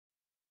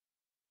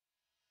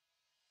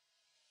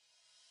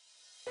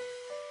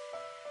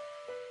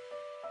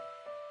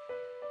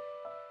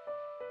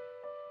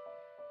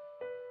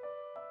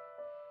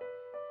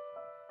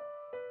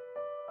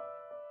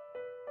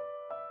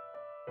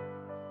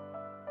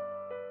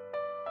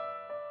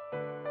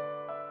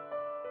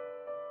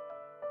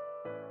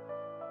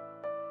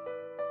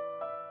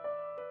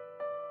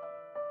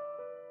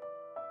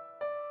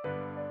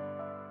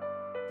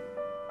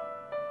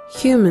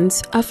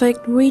Humans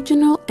affect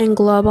regional and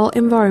global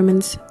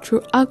environments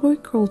through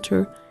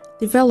agriculture,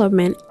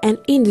 development, and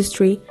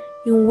industry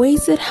in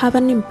ways that have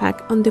an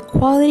impact on the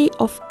quality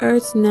of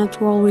Earth's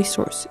natural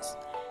resources,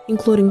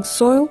 including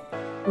soil,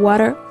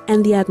 water,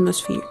 and the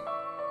atmosphere.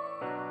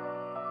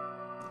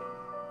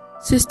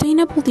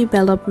 Sustainable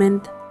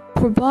development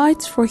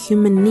provides for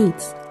human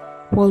needs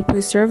while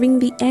preserving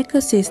the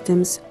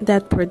ecosystems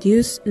that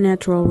produce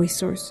natural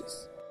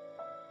resources.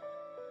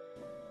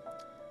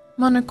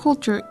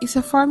 Monoculture is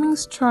a farming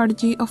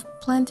strategy of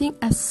planting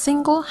a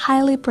single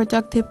highly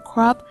productive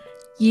crop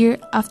year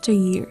after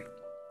year.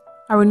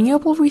 A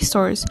renewable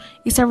resource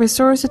is a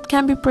resource that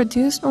can be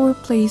produced or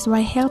replaced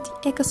by healthy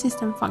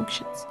ecosystem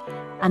functions.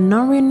 A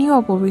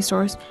non-renewable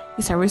resource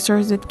is a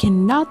resource that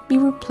cannot be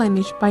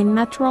replenished by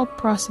natural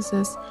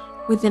processes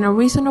within a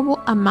reasonable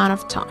amount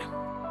of time.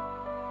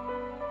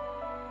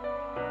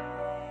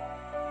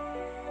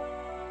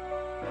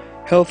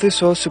 Healthy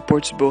soil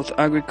supports both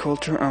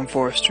agriculture and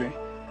forestry,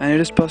 and it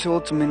is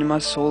possible to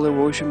minimize soil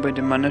erosion by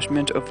the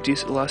management of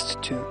these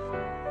last two.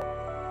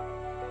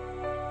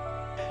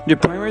 The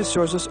primary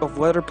sources of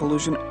water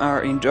pollution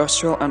are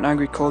industrial and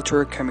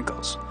agricultural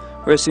chemicals,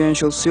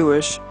 residential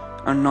sewage,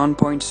 and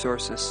non-point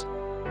sources.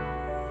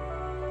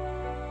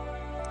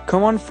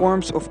 Common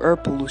forms of air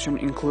pollution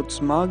include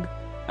smog,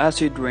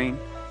 acid rain,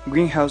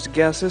 greenhouse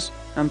gases,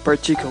 and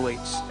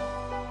particulates.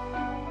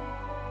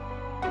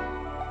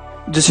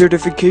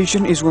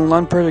 Desertification is when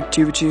land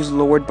productivity is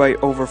lowered by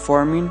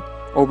overfarming,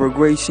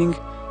 overgrazing,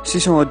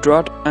 seasonal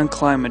drought, and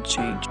climate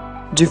change.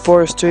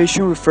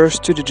 Deforestation refers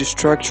to the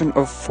destruction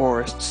of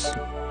forests.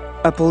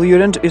 A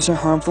pollutant is a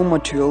harmful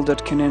material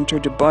that can enter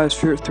the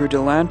biosphere through the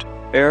land,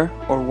 air,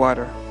 or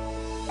water.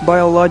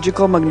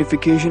 Biological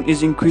magnification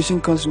is increasing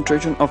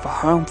concentration of a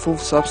harmful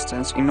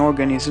substance in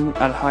organisms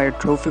at higher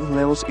trophic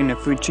levels in a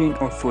food chain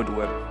or food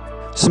web.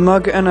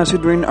 Smog and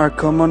acid rain are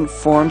common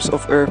forms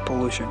of air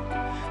pollution.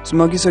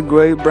 Smog is a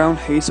gray-brown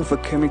haze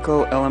of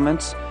chemical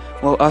elements,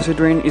 while acid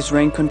rain is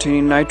rain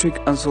containing nitric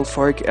and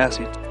sulfuric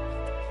acid.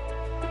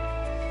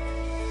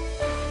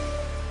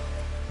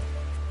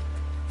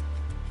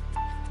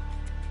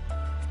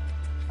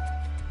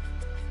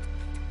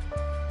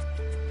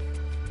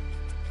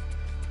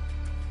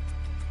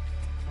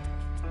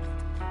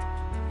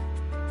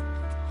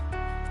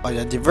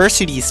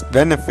 Biodiversity's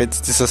benefits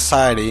to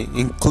society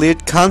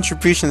include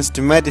contributions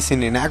to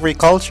medicine and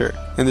agriculture,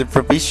 and the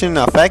provision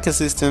of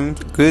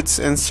ecosystems, goods,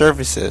 and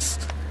services.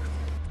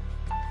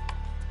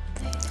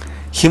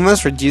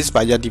 Humans reduce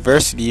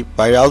biodiversity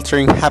by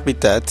altering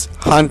habitats,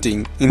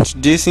 hunting,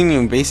 introducing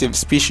invasive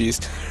species,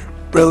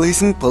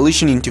 releasing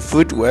pollution into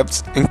food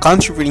webs, and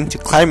contributing to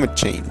climate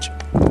change.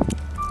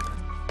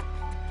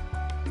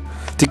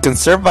 To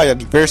conserve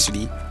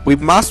biodiversity, we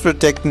must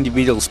protect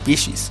individual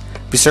species,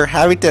 preserve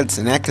habitats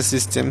and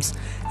ecosystems,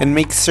 and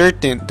make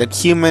certain that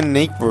human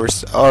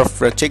neighbors of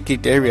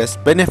protected areas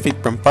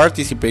benefit from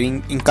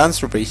participating in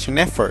conservation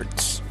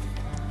efforts.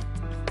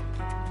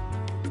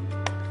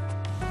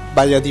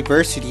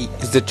 Biodiversity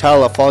is the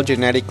total of all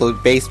genetically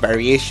based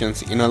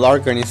variations in all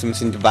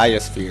organisms in the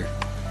biosphere.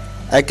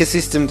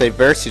 Ecosystem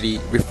diversity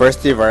refers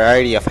to the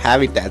variety of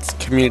habitats,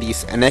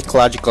 communities, and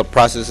ecological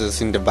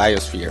processes in the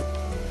biosphere.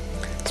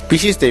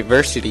 Species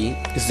diversity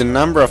is the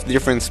number of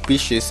different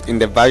species in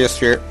the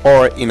biosphere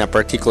or in a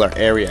particular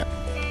area.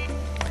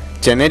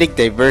 Genetic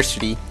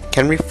diversity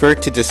can refer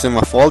to the sum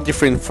of all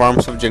different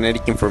forms of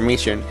genetic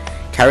information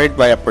carried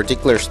by a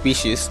particular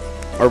species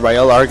or by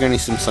all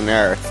organisms on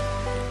Earth.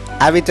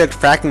 Habitat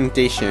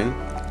fragmentation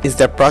is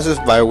the process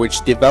by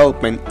which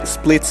development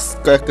splits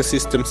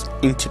ecosystems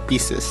into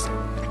pieces.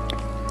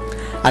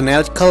 An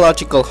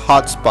ecological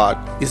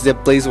hotspot is the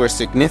place where a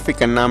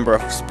significant number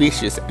of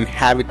species and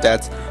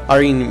habitats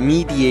are in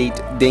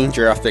immediate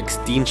danger of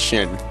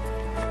extinction.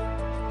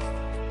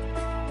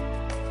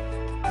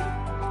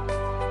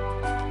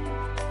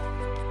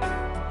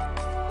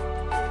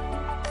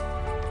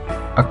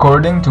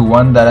 According to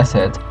one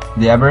dataset,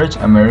 the average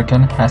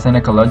American has an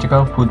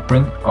ecological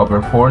footprint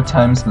over 4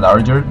 times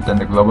larger than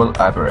the global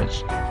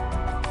average.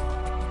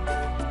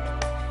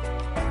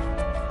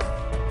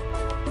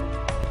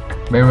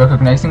 By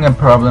recognizing a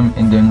problem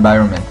in the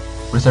environment,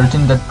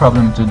 researching that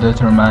problem to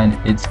determine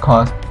its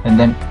cause, and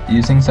then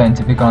using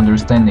scientific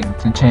understanding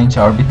to change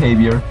our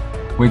behavior,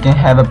 we can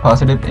have a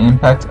positive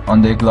impact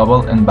on the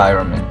global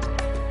environment.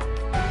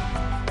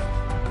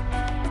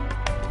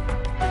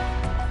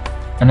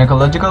 An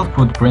ecological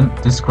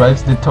footprint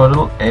describes the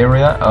total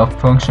area of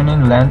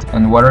functioning land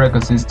and water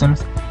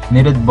ecosystems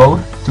needed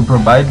both to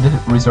provide the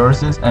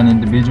resources an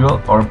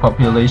individual or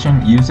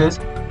population uses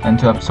and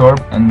to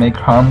absorb and make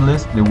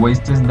harmless the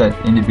wastes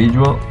that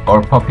individual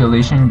or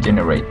population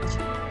generates.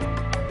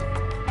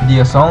 The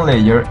ozone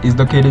layer is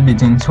located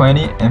between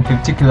 20 and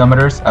 50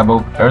 kilometers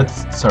above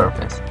Earth's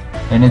surface,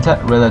 and it's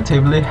a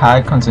relatively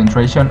high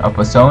concentration of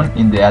ozone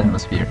in the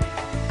atmosphere.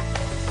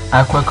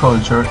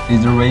 Aquaculture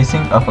is the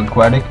raising of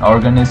aquatic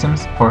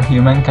organisms for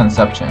human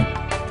consumption.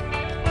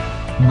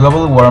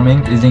 Global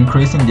warming is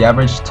increasing the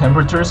average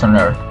temperatures on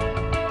Earth,